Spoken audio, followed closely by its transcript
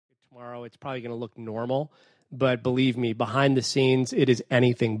tomorrow, it's probably going to look normal. But believe me, behind the scenes, it is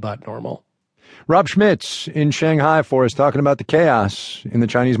anything but normal. Rob Schmitz in Shanghai for us, talking about the chaos in the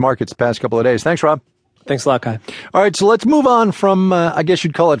Chinese markets the past couple of days. Thanks, Rob. Thanks a lot, Kai. All right, so let's move on from, I guess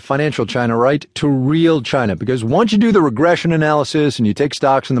you'd call it financial China, right, to real China. Because once you do the regression analysis and you take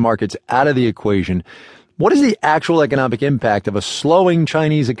stocks in the markets out of the equation, what is the actual economic impact of a slowing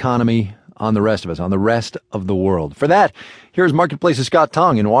Chinese economy on the rest of us, on the rest of the world? For that, here's Marketplace's Scott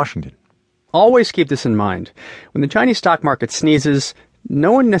Tong in Washington. Always keep this in mind. When the Chinese stock market sneezes,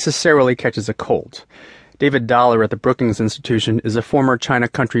 no one necessarily catches a cold. David Dollar at the Brookings Institution is a former China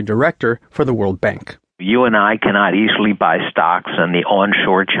country director for the World Bank. You and I cannot easily buy stocks in the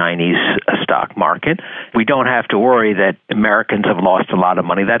onshore Chinese stock market. We don't have to worry that Americans have lost a lot of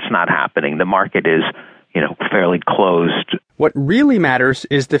money. That's not happening. The market is, fairly closed. What really matters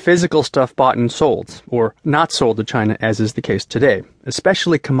is the physical stuff bought and sold, or not sold to China, as is the case today,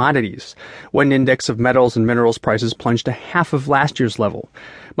 especially commodities. One index of metals and minerals prices plunged to half of last year's level.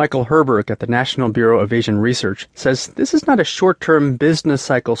 Michael Herberg at the National Bureau of Asian Research says this is not a short-term business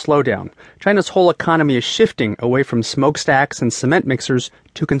cycle slowdown. China's whole economy is shifting away from smokestacks and cement mixers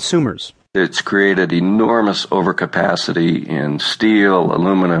to consumers. It's created enormous overcapacity in steel,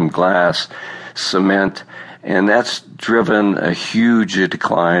 aluminum, glass, cement, and that's driven a huge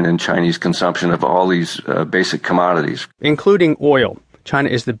decline in Chinese consumption of all these basic commodities, including oil. China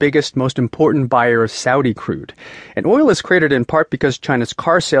is the biggest, most important buyer of Saudi crude. And oil is created in part because China's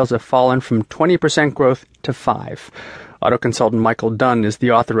car sales have fallen from 20% growth to 5%. Auto consultant Michael Dunn is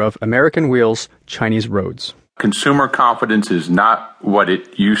the author of American Wheels, Chinese Roads. Consumer confidence is not what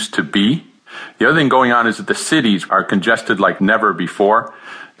it used to be. The other thing going on is that the cities are congested like never before,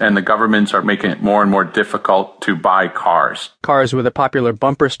 and the governments are making it more and more difficult to buy cars. Cars with a popular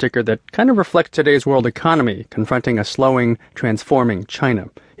bumper sticker that kind of reflects today's world economy, confronting a slowing, transforming China.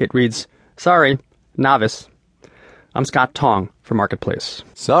 It reads, "Sorry, novice." I'm Scott Tong for Marketplace.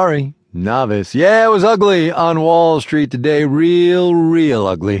 Sorry, novice. Yeah, it was ugly on Wall Street today. Real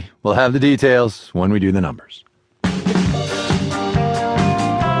ugly. We'll have the details when we do the numbers.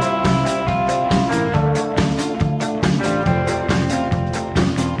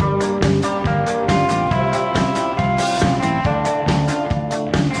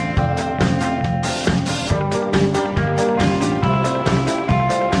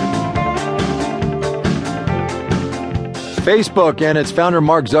 Facebook and its founder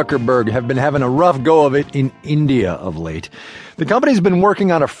Mark Zuckerberg have been having a rough go of it in India of late. The company's been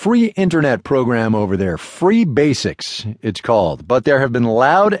working on a free internet program over there, Free Basics, it's called. But there have been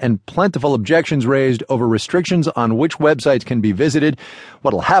loud and plentiful objections raised over restrictions on which websites can be visited,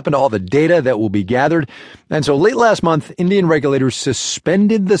 what'll happen to all the data that will be gathered. And so late last month, Indian regulators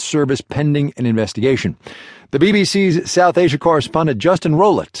suspended the service pending an investigation. The BBC's South Asia correspondent Justin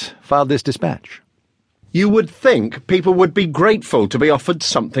Rowlett filed this dispatch. You would think people would be grateful to be offered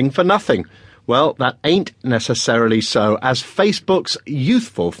something for nothing. Well, that ain't necessarily so, as Facebook's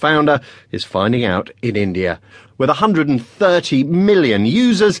youthful founder is finding out in India. With 130 million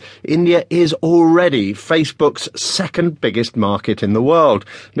users, India is already Facebook's second biggest market in the world.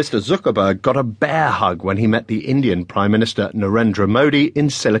 Mr. Zuckerberg got a bear hug when he met the Indian Prime Minister Narendra Modi in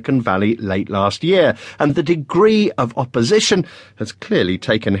Silicon Valley late last year, and the degree of opposition has clearly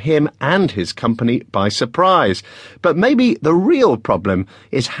taken him and his company by surprise. But maybe the real problem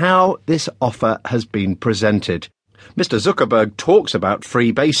is how this offer has been presented. Mr. Zuckerberg talks about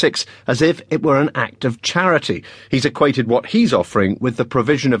Free Basics as if it were an act of charity. He's equated what he's offering with the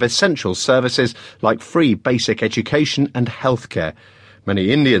provision of essential services like free basic education and healthcare.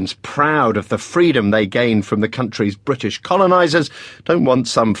 Many Indians, proud of the freedom they gained from the country's British colonisers, don't want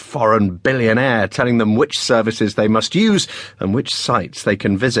some foreign billionaire telling them which services they must use and which sites they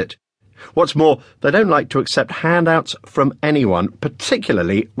can visit. What's more, they don't like to accept handouts from anyone,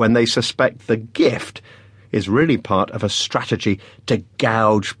 particularly when they suspect the gift is really part of a strategy to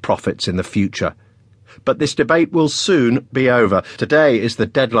gouge profits in the future. But this debate will soon be over. Today is the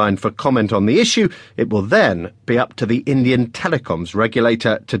deadline for comment on the issue. It will then be up to the Indian telecoms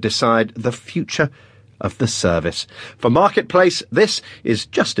regulator to decide the future of the service. For Marketplace, this is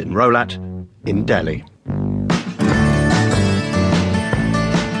Justin Rowlett in Delhi.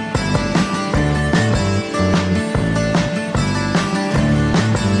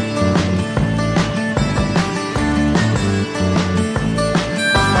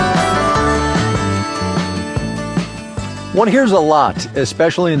 One hears a lot,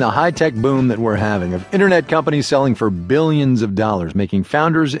 especially in the high-tech boom that we're having, of internet companies selling for billions of dollars, making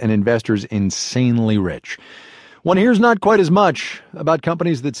founders and investors insanely rich. One hears not quite as much about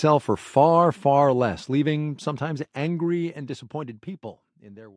companies that sell for far less, leaving sometimes angry and disappointed people in their